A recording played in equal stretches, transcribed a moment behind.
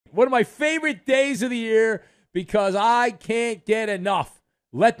One of my favorite days of the year because I can't get enough.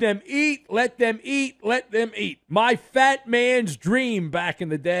 Let them eat, let them eat, let them eat. My fat man's dream back in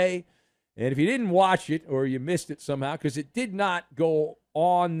the day. And if you didn't watch it or you missed it somehow, because it did not go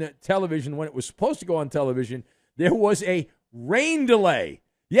on television when it was supposed to go on television, there was a rain delay.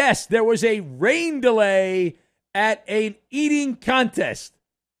 Yes, there was a rain delay at an eating contest.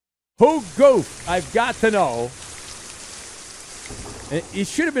 Who goofed? I've got to know. It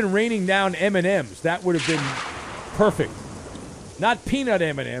should have been raining down M&Ms. That would have been perfect. Not peanut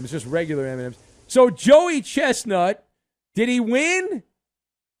M&Ms, just regular M&Ms. So Joey Chestnut, did he win?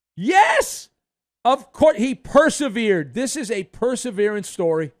 Yes! Of course, he persevered. This is a perseverance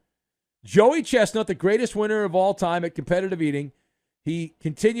story. Joey Chestnut, the greatest winner of all time at competitive eating, he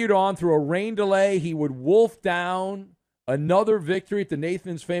continued on through a rain delay. He would wolf down another victory at the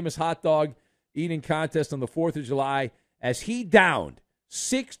Nathan's famous hot dog eating contest on the 4th of July as he downed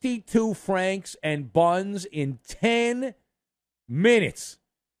 62 franks and buns in 10 minutes.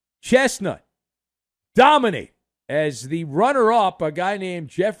 Chestnut dominated as the runner-up, a guy named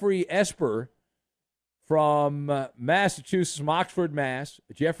Jeffrey Esper from Massachusetts, from Oxford, Mass.,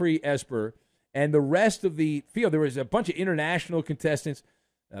 Jeffrey Esper, and the rest of the field. There was a bunch of international contestants.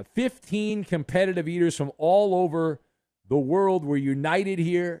 15 competitive eaters from all over the world were united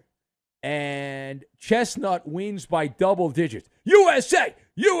here, and Chestnut wins by double digits. USA!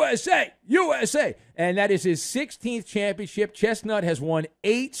 USA! USA! And that is his 16th championship. Chestnut has won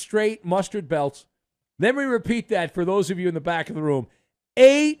 8 straight mustard belts. Let me repeat that for those of you in the back of the room.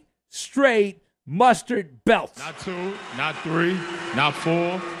 8 straight mustard belts. Not 2, not 3, not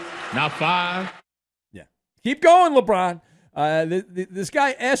 4, not 5. Yeah. Keep going, LeBron. This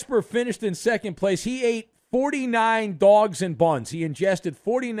guy Esper finished in second place. He ate 49 dogs and buns. He ingested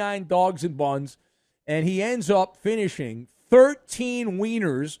 49 dogs and buns, and he ends up finishing 13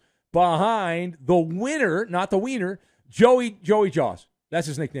 wieners behind the winner, not the wiener, Joey Jaws. That's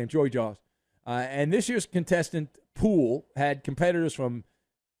his nickname, Joey Jaws. And this year's contestant pool had competitors from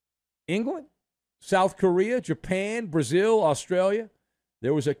England, South Korea, Japan, Brazil, Australia.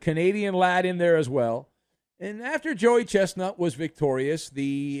 There was a Canadian lad in there as well. And after Joey Chestnut was victorious,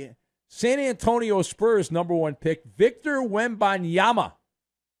 the San Antonio Spurs #1 pick, Victor Wembanyama.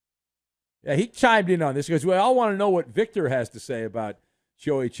 Yeah, he chimed in on this because we all want to know what Victor has to say about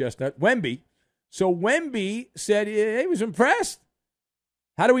Joey Chestnut. Wemby. So Wemby said he was impressed.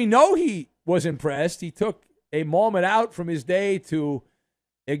 How do we know he was impressed? He took a moment out from his day to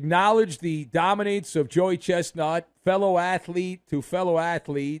acknowledge the dominance of Joey Chestnut, fellow athlete to fellow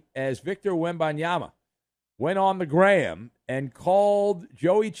athlete, as Victor Wembanyama went on the gram and called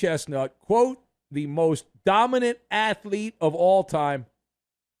Joey Chestnut, quote, the most dominant athlete of all time,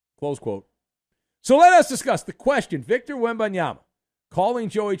 close quote. So let us discuss the question. Victor Wembanyama calling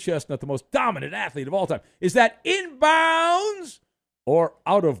Joey Chestnut the most dominant athlete of all time. Is that in bounds or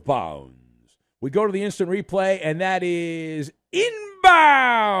out of bounds? We go to the instant replay, and that is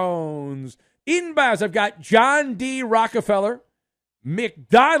inbounds. Inbounds. I've got John D. Rockefeller,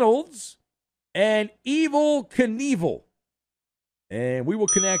 McDonald's, and Evel Knievel. And we will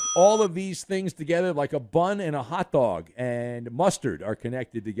connect all of these things together like a bun and a hot dog and mustard are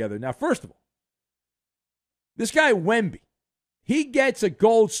connected together. Now, first of all, this guy Wemby, he gets a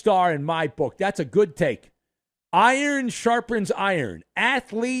gold star in my book. That's a good take. Iron sharpens iron.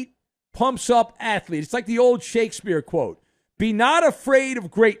 Athlete pumps up athlete. It's like the old Shakespeare quote. Be not afraid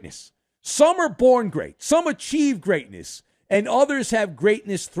of greatness. Some are born great. Some achieve greatness. And others have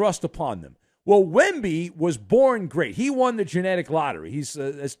greatness thrust upon them. Well, Wemby was born great. He won the genetic lottery. He's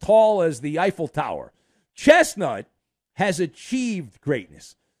as tall as the Eiffel Tower. Chestnut has achieved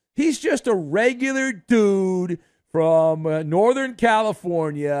greatness. He's just a regular dude from Northern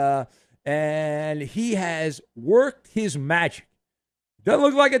California, and he has worked his magic. Doesn't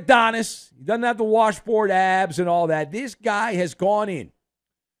look like Adonis. He doesn't have the washboard abs and all that. This guy has gone in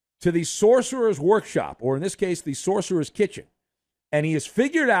to the sorcerer's workshop, or in this case, the sorcerer's kitchen, and he has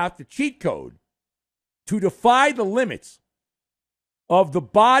figured out the cheat code to defy the limits of the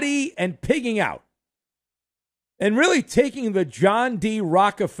body and pigging out. And really taking the John D.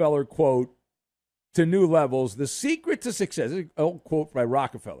 Rockefeller quote to new levels. The secret to success, an old quote by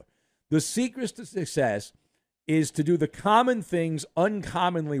Rockefeller, the secret to success is to do the common things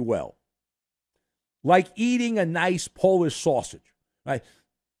uncommonly well. Like eating a nice Polish sausage. Right?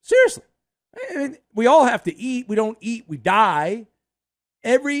 Seriously. I mean, we all have to eat. We don't eat, we die.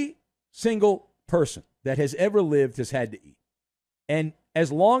 Every single person that has ever lived has had to eat. And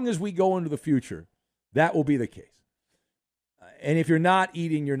as long as we go into the future, that will be the case. And if you're not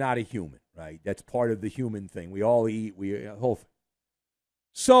eating, you're not a human, right? That's part of the human thing. We all eat, whole thing.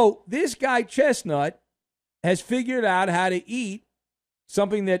 So this guy, Chestnut, has figured out how to eat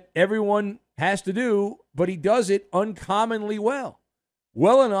something that everyone has to do, but he does it uncommonly well.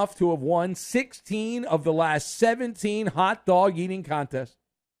 Well enough to have won 16 of the last 17 hot dog eating contests.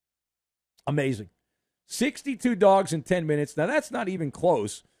 Amazing. 62 dogs in 10 minutes. Now, that's not even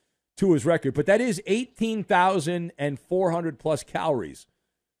close to his record, but that is 18,400 plus calories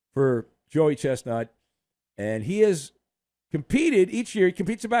for Joey Chestnut. And he has competed each year. He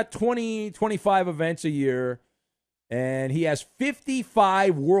competes about 20, 25 events a year, and he has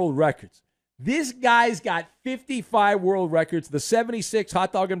 55 world records. This guy's got 55 world records. The 76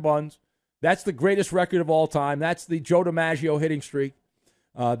 hot dog and buns, that's the greatest record of all time. That's the Joe DiMaggio hitting streak.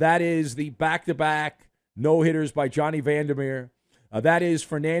 That is the back-to-back no-hitters by Johnny Vandermeer. That is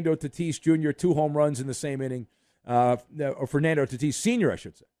Fernando Tatis Jr., 2 home runs in the same inning. Or Fernando Tatis Sr., I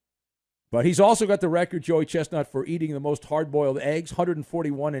should say. But he's also got the record, Joey Chestnut, for eating the most hard-boiled eggs,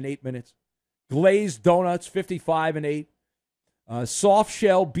 141 in 8 minutes. Glazed donuts, 55 in 8.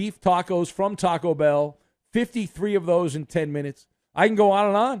 Soft-shell beef tacos from Taco Bell, 53 of those in 10 minutes. I can go on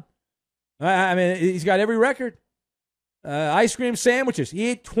and on. I mean, he's got every record. Ice cream sandwiches. He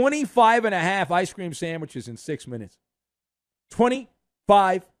ate 25 and a half ice cream sandwiches in 6 minutes.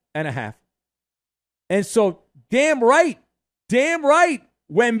 25 and a half. And so, damn right,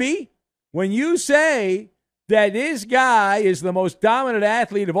 Wemby, when you say that this guy is the most dominant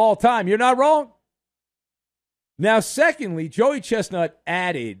athlete of all time, you're not wrong. Now, secondly, Joey Chestnut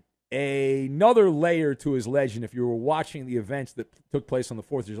added another layer to his legend. If you were watching the events that took place on the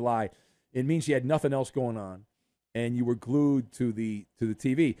 4th of July, it means you had nothing else going on, and you were glued to the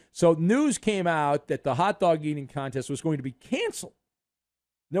TV. So news came out that the hot dog eating contest was going to be canceled.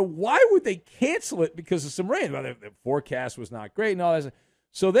 Now, why would they cancel it? Because of some rain. Well, the forecast was not great and all that.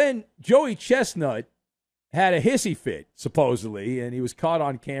 So then Joey Chestnut had a hissy fit, supposedly, and he was caught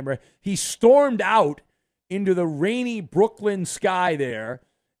on camera. He stormed out into the rainy Brooklyn sky there,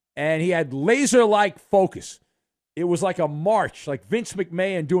 and he had laser-like focus. It was like a march, like Vince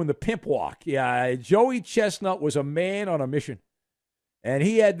McMahon doing the pimp walk. Yeah, Joey Chestnut was a man on a mission, and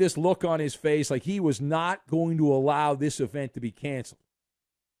he had this look on his face like he was not going to allow this event to be canceled.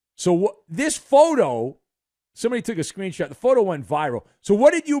 So this photo, somebody took a screenshot. The photo went viral. So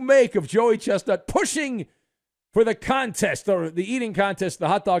what did you make of Joey Chestnut pushing for the contest, or the eating contest, the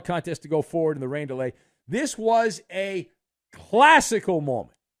hot dog contest to go forward in the rain delay? This was a classical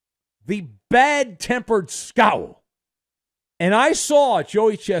moment. The bad-tempered scowl. And I saw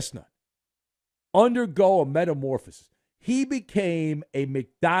Joey Chestnut undergo a metamorphosis. He became a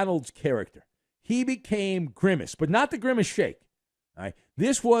McDonald's character. He became Grimace, but not the Grimace shake. All right?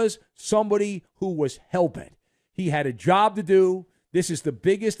 This was somebody who was hell-bent. He had a job to do. This is the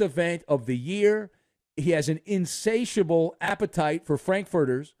biggest event of the year. He has an insatiable appetite for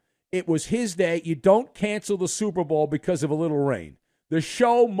Frankfurters. It was his day. You don't cancel the Super Bowl because of a little rain. The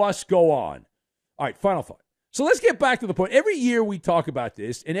show must go on. All right, final thought. So let's get back to the point. Every year we talk about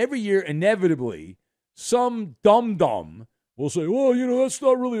this, and every year, inevitably, some dum-dum will say, well, that's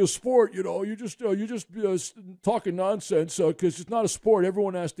not really a sport. You're just talking nonsense because it's not a sport.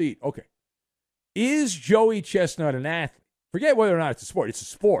 Everyone has to eat. Okay. Is Joey Chestnut an athlete? Forget whether or not it's a sport. It's a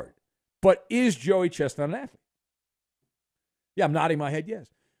sport. But is Joey Chestnut an athlete? Yeah, I'm nodding my head yes.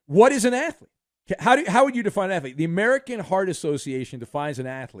 What is an athlete? How would you define an athlete? The American Heart Association defines an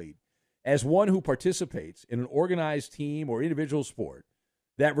athlete as one who participates in an organized team or individual sport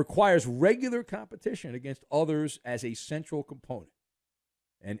that requires regular competition against others as a central component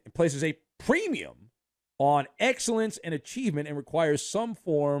and places a premium on excellence and achievement and requires some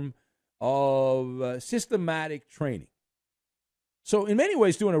form of systematic training. So in many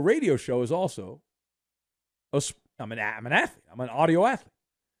ways, doing a radio show is also I'm an athlete. I'm an audio athlete.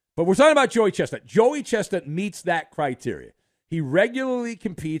 But we're talking about Joey Chestnut. Joey Chestnut meets that criteria. He regularly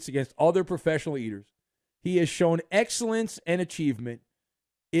competes against other professional eaters. He has shown excellence and achievement.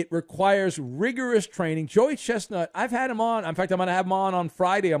 It requires rigorous training. Joey Chestnut, I've had him on. In fact, I'm going to have him on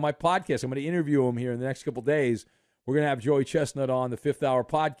Friday on my podcast. I'm going to interview him here in the next couple of days. We're going to have Joey Chestnut on the 5th Hour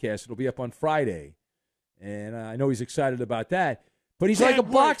podcast. It'll be up on Friday. And I know he's excited about that. But he's like a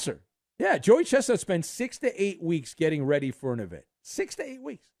boxer. Yeah, Joey Chestnut spends 6 to 8 weeks getting ready for an event. 6 to 8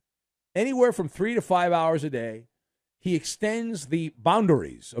 weeks. Anywhere from 3 to 5 hours a day. He extends the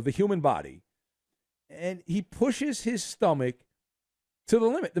boundaries of the human body, and he pushes his stomach to the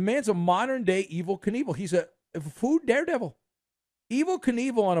limit. The man's a modern-day Evel Knievel. He's a food daredevil. Evel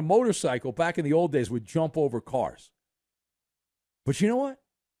Knievel on a motorcycle back in the old days would jump over cars. But you know what?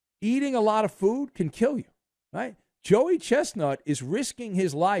 Eating a lot of food can kill you, right? Joey Chestnut is risking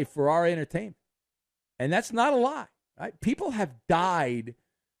his life for our entertainment, and that's not a lie. Right? People have died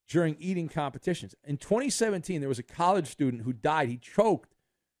during eating competitions. In 2017, there was a college student who died. He choked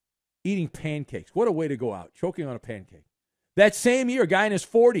eating pancakes. What a way to go out, choking on a pancake. That same year, a guy in his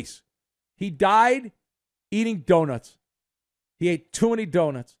 40s, he died eating donuts. He ate too many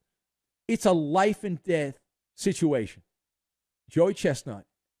donuts. It's a life and death situation. Joey Chestnut,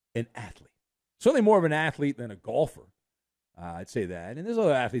 an athlete. Certainly more of an athlete than a golfer. I'd say that. And there's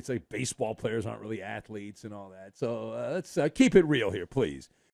other athletes, like baseball players aren't really athletes and all that. So let's keep it real here, please.